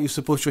 and then you're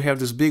supposed to have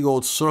this big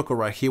old circle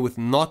right here with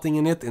nothing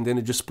in it, and then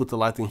you just put the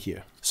light in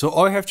here. So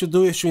all you have to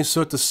do is to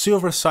insert the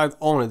silver side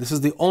only. This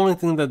is the only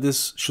thing that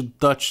this should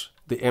touch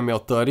the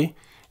ML30,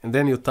 and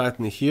then you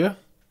tighten it here.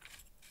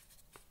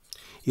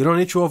 You don't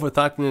need to over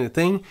tighten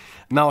anything.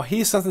 Now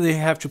here's something that you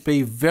have to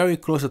pay very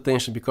close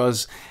attention,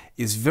 because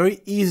it's very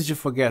easy to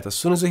forget. As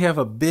soon as you have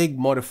a big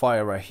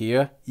modifier right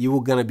here, you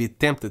are gonna be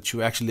tempted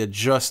to actually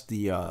adjust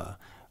the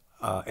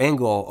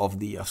angle of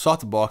the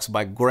softbox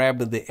by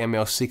grabbing the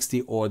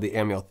ML60 or the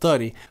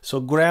ML30. So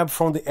grab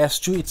from the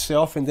S2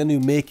 itself, and then you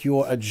make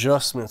your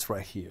adjustments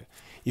right here.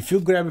 If you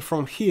grab it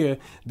from here,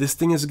 this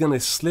thing is gonna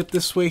slip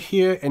this way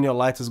here, and your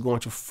light is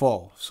going to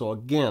fall. So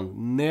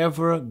again,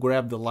 never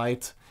grab the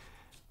light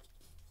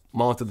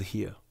mounted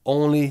here,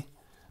 only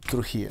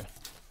through here,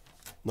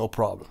 no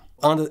problem.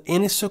 Under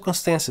any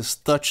circumstances,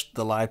 touch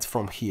the light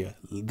from here.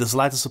 This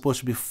light is supposed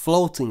to be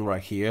floating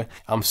right here.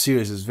 I'm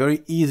serious, it's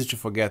very easy to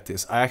forget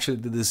this. I actually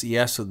did this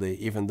yesterday,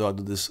 even though I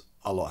do this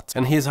a lot.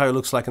 And here's how it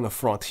looks like in the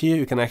front here.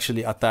 You can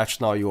actually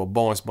attach now your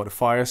Bowen's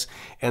modifiers,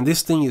 and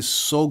this thing is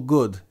so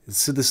good. You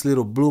see this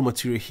little blue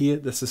material here?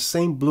 That's the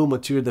same blue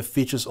material that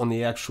features on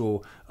the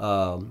actual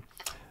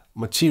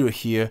material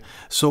here.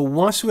 So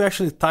once you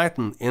actually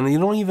tighten, and you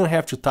don't even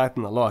have to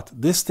tighten a lot,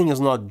 this thing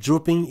is not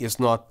drooping, it's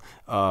not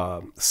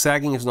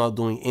sagging, it's not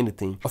doing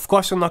anything. Of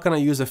course, you're not going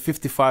to use a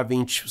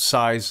 55-inch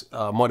size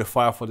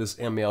modifier for this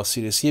ML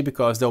series here,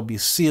 because they'll be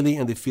silly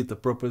and defeat the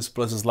purpose.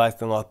 Plus, these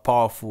lights are not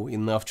powerful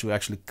enough to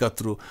actually cut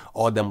through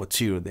all the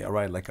material there,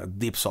 right? Like a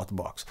deep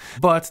softbox.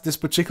 But this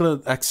particular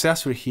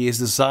accessory here is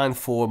designed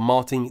for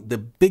mounting the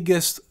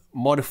biggest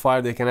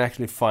modifier they can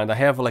actually find. I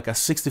have like a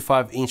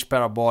 65-inch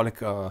parabolic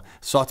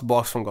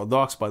softbox from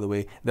Godox, by the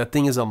way. That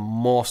thing is a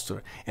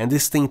monster, and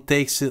this thing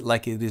takes it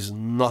like it is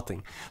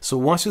nothing. So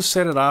once you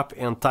set it up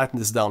and tighten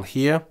this down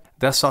here,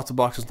 that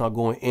softbox is not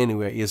going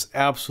anywhere. It is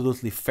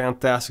absolutely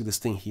fantastic, this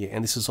thing here,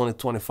 and this is only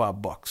 25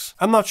 bucks.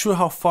 I'm not sure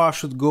how far I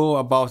should go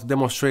about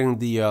demonstrating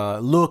the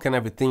look and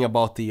everything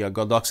about the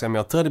Godox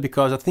ML30,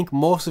 because I think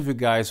most of you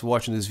guys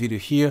watching this video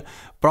here,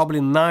 probably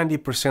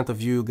 90% of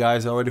you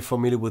guys are already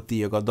familiar with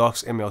the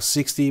Godox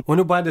ML60. When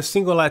you buy the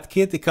single light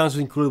kit, it comes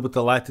included with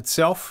the light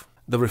itself,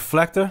 the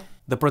reflector,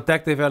 the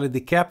protective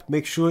LED cap.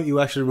 Make sure you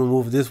actually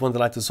remove this when the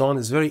light is on.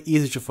 It's very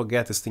easy to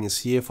forget this thing is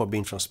here for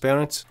being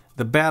transparent.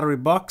 The battery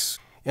box,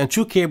 and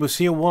two cables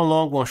here, one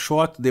long, one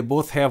short. They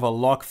both have a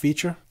lock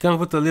feature. Comes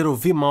with a little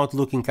V-mount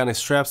looking kind of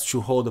straps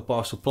to hold the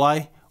power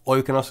supply, or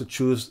you can also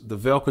choose the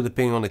Velcro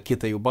depending on the kit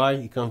that you buy.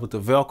 It comes with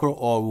the Velcro,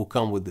 or it will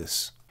come with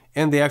this.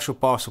 And the actual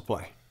power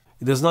supply.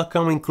 It does not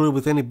come included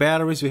with any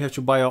batteries. You have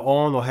to buy your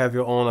own or have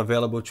your own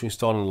available to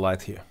install in the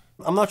light here.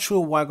 I'm not sure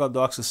why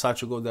Godox decided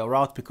to go that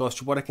route, because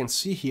to what I can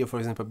see here, for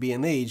example,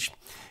 B&H,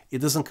 it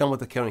doesn't come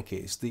with a carrying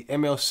case. The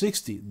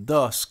ML60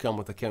 does come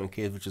with a carrying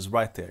case, which is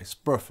right there. It's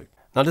perfect.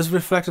 Now these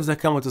reflectors that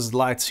come with these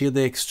lights here,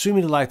 they're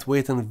extremely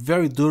lightweight and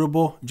very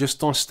durable. Just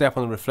don't step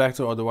on the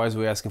reflector, otherwise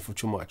we're asking for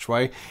too much,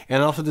 right?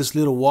 And also this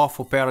little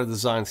waffle pattern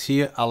design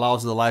here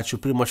allows the light to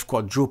pretty much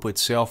quadruple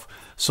itself.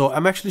 So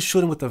I'm actually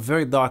shooting with a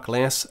very dark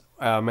lens.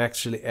 I'm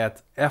actually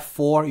at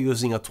f4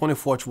 using a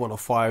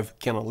 24-105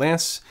 Canon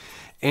lens.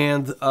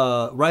 And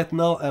right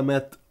now I'm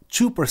at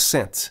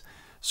 2%.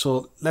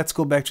 So let's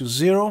go back to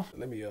 0.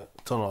 Let me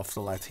turn off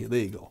the light here. There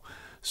you go.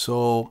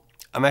 So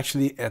I'm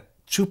actually at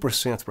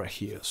 2% right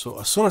here. So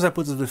as soon as I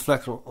put this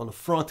reflector on the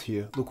front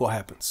here, look what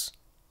happens.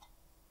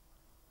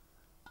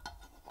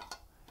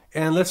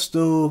 And let's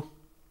do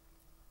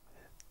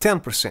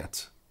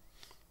 10%.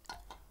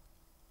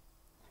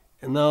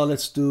 And now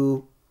let's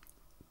do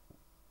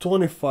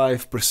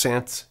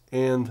 25%,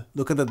 and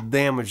look at the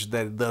damage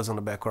that it does on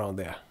the background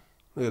there.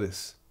 Look at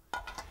this.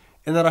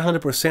 And at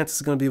 100%,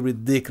 it's going to be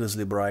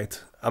ridiculously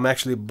bright. I'm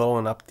actually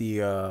blowing up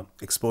the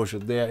exposure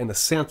there in the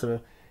center.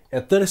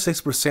 At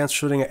 36%,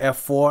 shooting at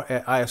f4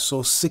 at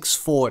ISO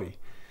 640.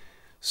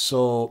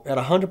 So at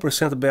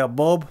 100% bare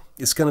bulb,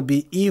 it's going to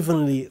be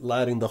evenly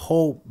lighting the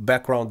whole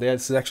background there.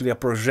 This is actually a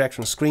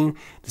projection screen.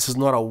 This is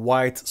not a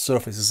white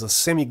surface. It's a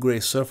semi-gray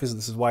surface.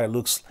 This is why it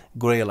looks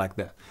gray like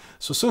that.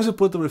 So as soon as you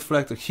put the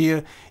reflector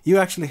here, you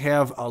actually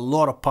have a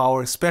lot of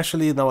power,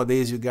 especially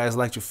nowadays you guys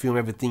like to film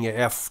everything at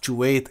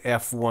f2.8,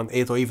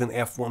 f1.8, or even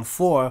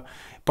f1.4.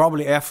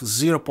 Probably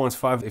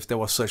f0.5 if there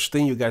was such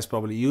thing, you guys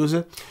probably use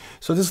it.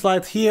 So this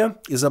light here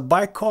is a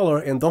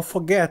bicolor, and don't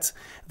forget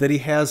that it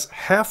has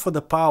half of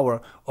the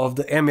power of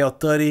the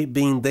ML30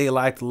 being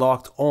daylight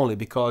locked only,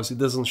 because it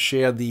doesn't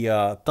share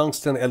the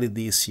tungsten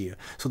LEDs here.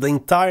 So the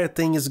entire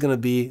thing is going to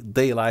be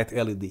daylight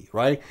LED,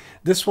 right?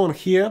 This one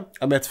here,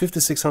 I'm at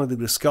 5600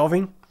 degrees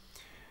Kelvin.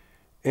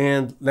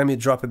 And let me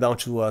drop it down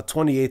to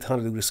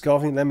 2800 degrees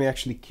Kelvin. Let me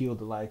actually kill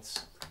the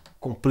lights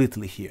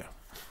completely here.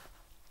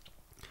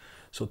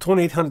 So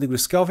 2800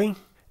 degrees Kelvin,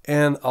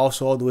 and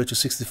also all the way to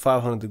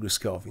 6500 degrees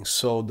Kelvin.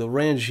 So the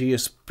range here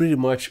is pretty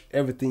much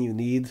everything you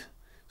need,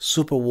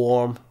 super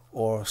warm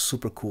or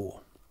super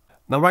cool.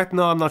 Now right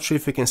now, I'm not sure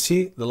if you can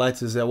see, the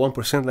light is at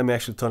 1%. Let me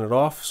actually turn it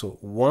off. So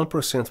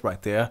 1%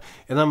 right there.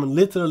 And I'm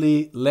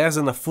literally less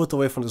than a foot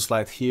away from this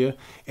light here,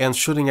 and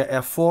shooting at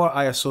f4,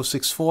 ISO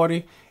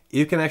 640.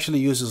 You can actually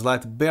use this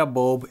light bare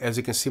bulb. As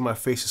you can see, my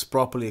face is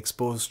properly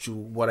exposed to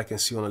what I can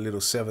see on a little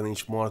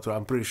 7-inch monitor.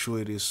 I'm pretty sure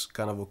it is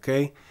kind of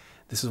okay.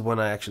 This is when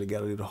I actually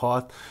get a little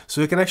hot.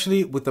 So you can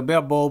actually, with the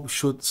bare bulb,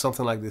 shoot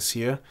something like this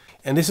here.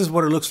 And this is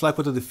what it looks like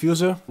with the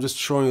diffuser. I'm just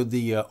showing you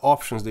the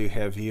options that you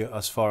have here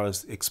as far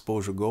as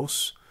exposure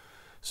goes.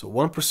 So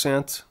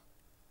 1%,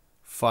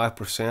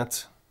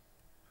 5%,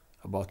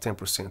 about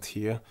 10%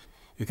 here.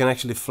 You can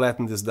actually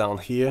flatten this down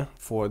here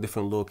for a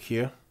different look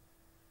here.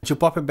 To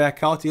pop it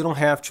back out, you don't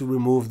have to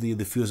remove the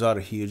diffuser out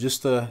of here.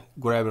 Just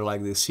grab it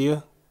like this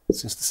here.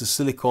 Since this is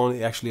silicone,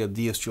 it actually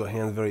adheres to your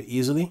hand very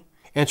easily.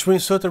 And to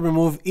insert and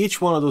remove each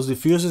one of those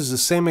diffusers is the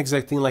same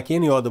exact thing like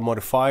any other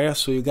modifier.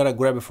 So you gotta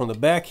grab it from the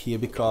back here,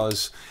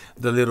 because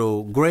the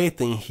little gray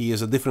thing here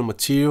is a different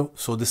material.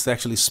 So this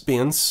actually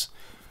spins.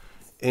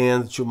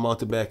 And to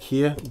mount it back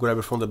here, grab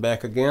it from the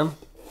back again,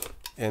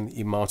 and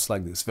it mounts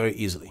like this very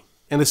easily.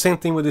 And the same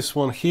thing with this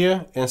one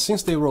here. And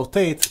since they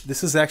rotate,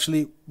 this is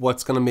actually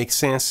what's gonna make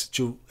sense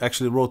to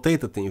actually rotate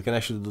the thing. You can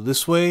actually do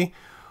this way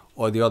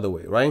or the other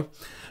way, right?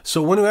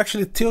 So when you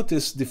actually tilt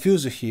this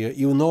diffuser here,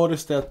 you'll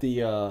notice that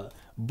the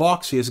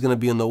box here is going to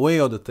be in the way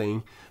of the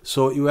thing.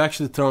 So you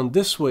actually turn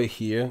this way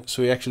here,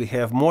 so you actually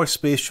have more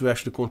space to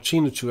actually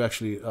continue to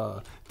actually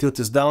tilt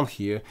this down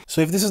here.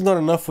 So if this is not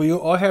enough for you,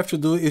 all you have to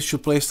do is to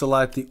place the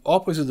light the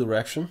opposite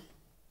direction,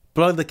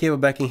 plug the cable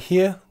back in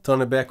here,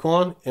 turn it back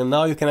on, and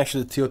now you can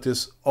actually tilt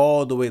this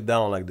all the way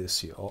down like this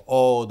here, or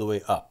all the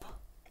way up.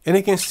 And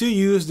you can still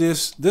use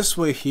this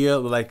way here,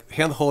 like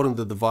hand holding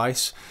the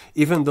device,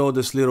 even though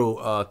this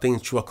little thing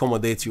to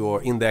accommodate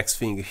your index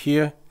finger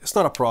here, it's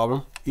not a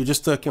problem. You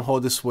just can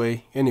hold this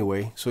way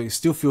anyway, so it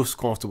still feels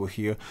comfortable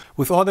here.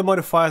 With all the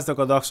modifiers that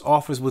Godox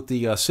offers with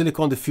the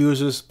silicone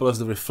diffusers plus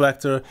the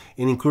reflector,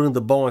 and including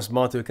the bonus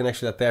mount, you can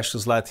actually attach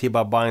this light here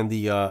by buying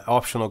the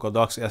optional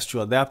Godox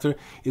S2 adapter.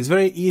 It's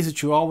very easy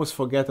to always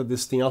forget that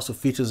this thing also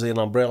features an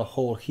umbrella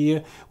hole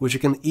here, which you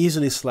can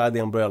easily slide the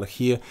umbrella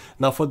here.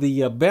 Now for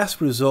the best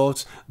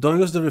results, don't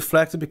use the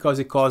reflector because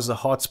it causes a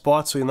hot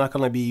spot, so you're not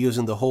going to be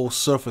using the whole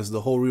surface,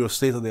 the whole real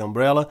estate of the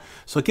umbrella.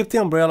 So keep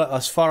the umbrella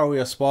as far away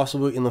as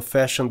possible in a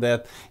fashion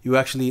that you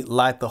actually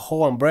light the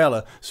whole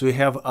umbrella, so you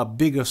have a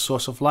bigger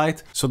source of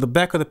light. So the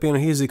back of the panel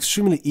here is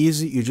extremely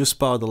easy. You just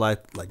power the light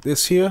like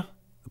this here.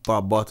 The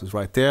power button is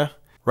right there.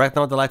 Right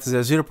now the light is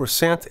at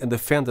 0% and the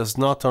fan does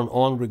not turn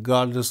on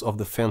regardless of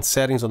the fan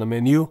settings on the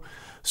menu.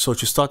 So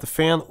to start the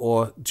fan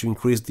or to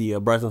increase the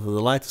brightness of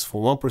the light is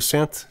from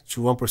 1%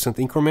 to 1%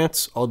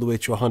 increments all the way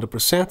to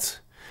 100%.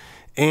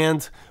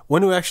 And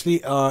when you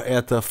actually are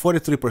at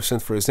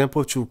 43%, for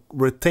example, to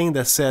retain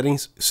that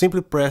settings,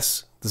 simply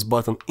press this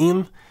button in,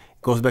 it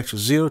goes back to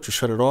 0 to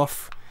shut it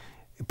off.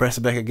 You press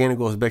it back again, it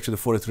goes back to the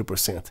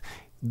 43%.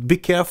 Be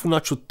careful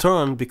not to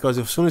turn, because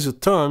as soon as you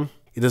turn,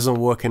 it doesn't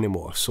work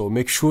anymore. So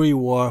make sure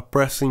you are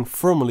pressing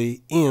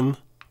firmly in,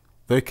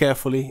 very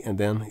carefully, and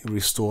then it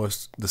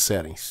restores the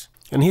settings.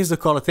 And here's the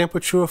color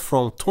temperature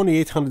from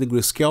 2800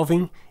 degrees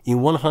Kelvin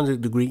in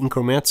 100 degree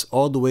increments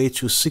all the way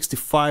to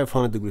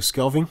 6500 degrees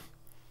Kelvin.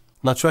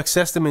 Now to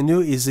access the menu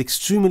is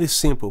extremely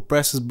simple.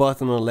 Press this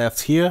button on the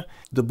left here,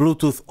 the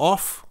Bluetooth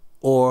off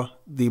or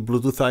the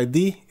Bluetooth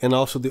ID, and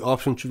also the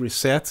option to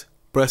reset.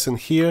 Pressing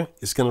here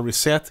is going to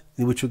reset,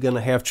 in which you're going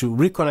to have to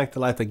reconnect the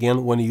light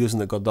again when you're using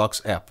the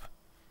Godox app.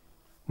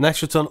 Next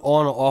to turn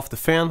on or off the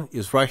fan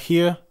is right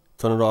here.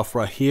 Turn it off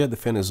right here, the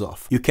fan is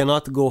off. You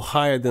cannot go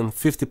higher than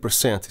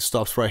 50%, it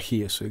stops right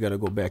here. So you gotta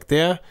go back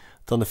there,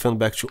 turn the fan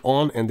back to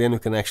on, and then you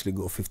can actually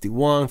go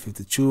 51,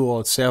 52,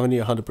 or 70,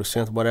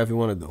 100%, whatever you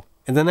wanna do.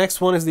 And the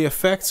next one is the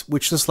effects,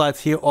 which this light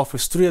here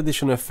offers 3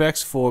 additional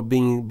effects for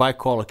being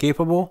bicolor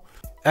capable.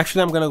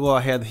 Actually, I'm gonna go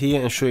ahead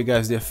here and show you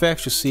guys the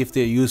effects to see if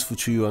they're useful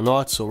to you or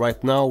not. So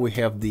right now we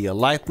have the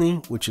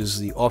lightning, which is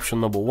the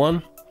option number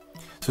 1.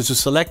 So to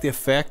select the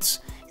effects,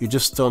 you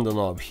just turn the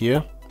knob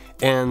here.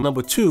 And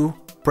number 2,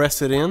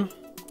 press it in.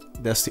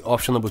 That's the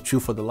option number 2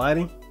 for the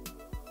lighting.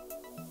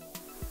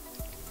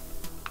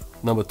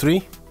 Number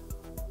 3.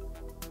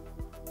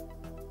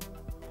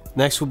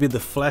 Next will be the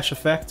flash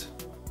effect.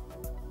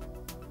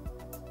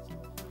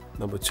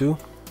 Number 2.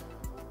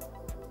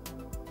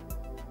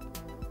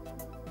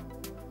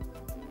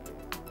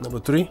 Number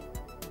 3.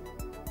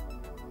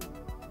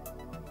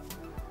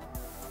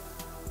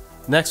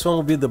 Next one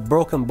will be the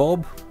broken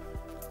bulb,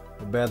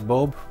 the bad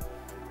bulb.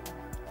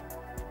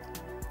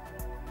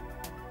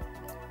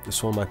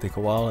 This one might take a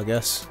while, I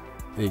guess.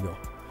 There you go.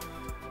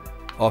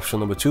 Option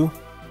number 2.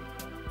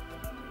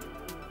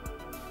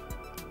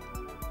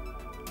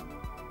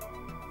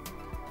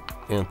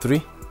 And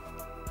 3.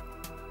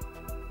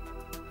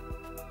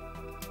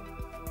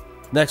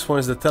 Next one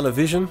is the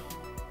television.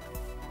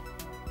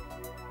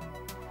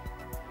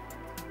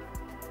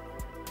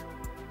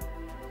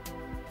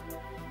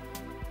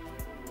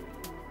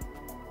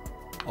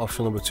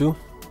 Option number 2.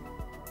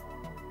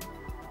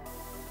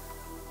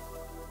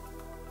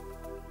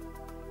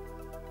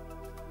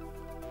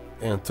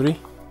 And 3.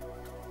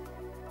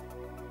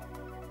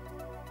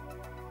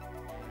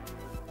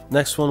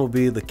 Next one will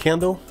be the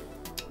candle.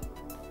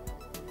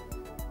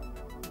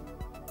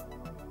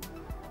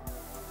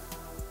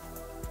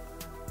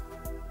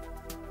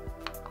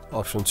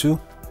 Option 2.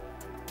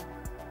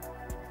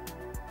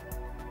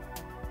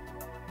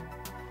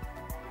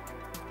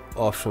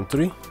 Option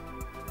 3.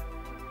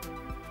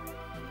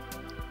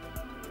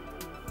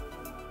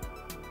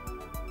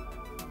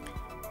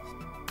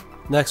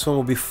 Next one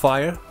will be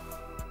fire.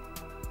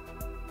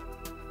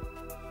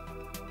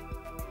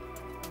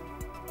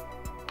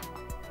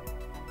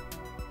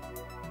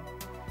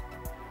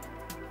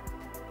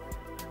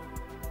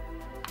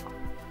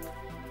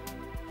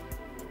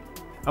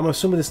 I'm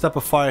assuming this type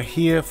of fire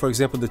here, for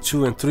example the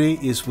 2 and 3,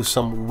 is with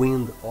some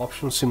wind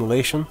option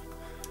simulation.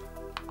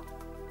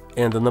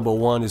 And the number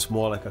 1 is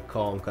more like a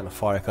calm kind of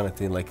fire kind of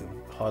thing, like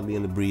hardly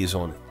any breeze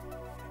on it.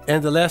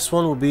 And the last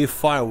one will be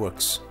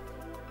fireworks.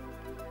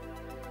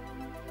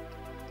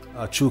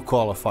 True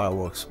color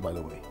fireworks, by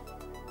the way.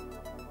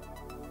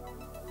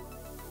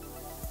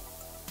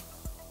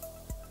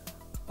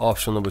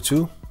 Option number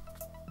 2.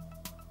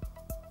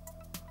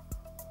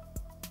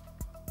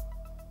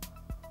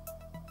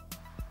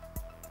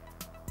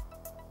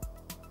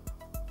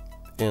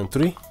 And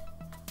 3.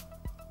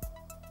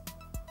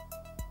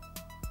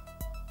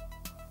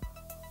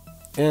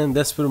 And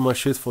that's pretty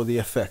much it for the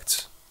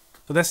effects.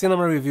 So that's the end of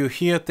my review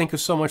here. Thank you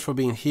so much for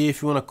being here.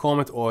 If you want to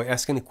comment or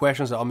ask any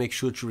questions, I'll make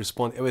sure to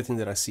respond to everything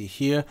that I see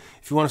here.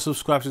 If you want to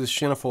subscribe to this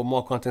channel for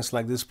more contents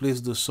like this, please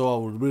do so. I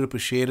would really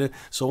appreciate it.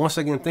 So once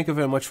again, thank you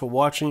very much for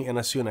watching, and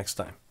I'll see you next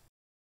time.